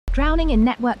Drowning in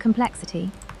network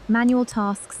complexity, manual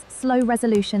tasks, slow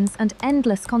resolutions, and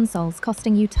endless consoles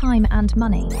costing you time and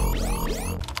money.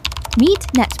 Meet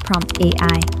NetPrompt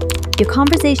AI, your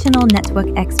conversational network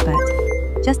expert.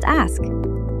 Just ask.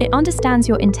 It understands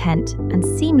your intent and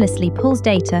seamlessly pulls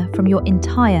data from your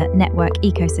entire network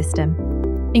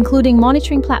ecosystem, including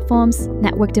monitoring platforms,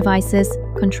 network devices,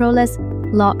 controllers,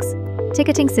 locks,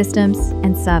 ticketing systems,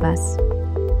 and servers.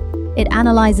 It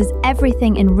analyzes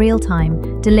everything in real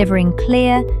time, delivering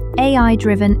clear,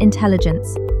 AI-driven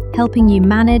intelligence, helping you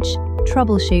manage,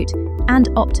 troubleshoot, and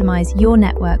optimize your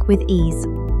network with ease.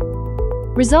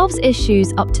 Resolves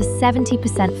issues up to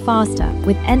 70% faster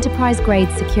with enterprise-grade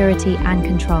security and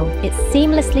control. It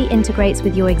seamlessly integrates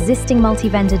with your existing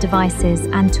multi-vendor devices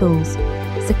and tools.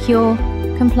 Secure,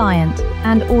 compliant,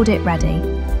 and audit-ready.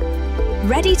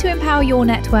 Ready to empower your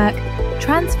network?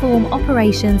 Transform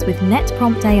operations with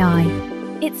NetPrompt AI.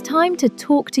 It's time to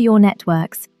talk to your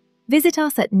networks. Visit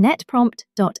us at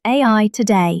netprompt.ai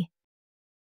today.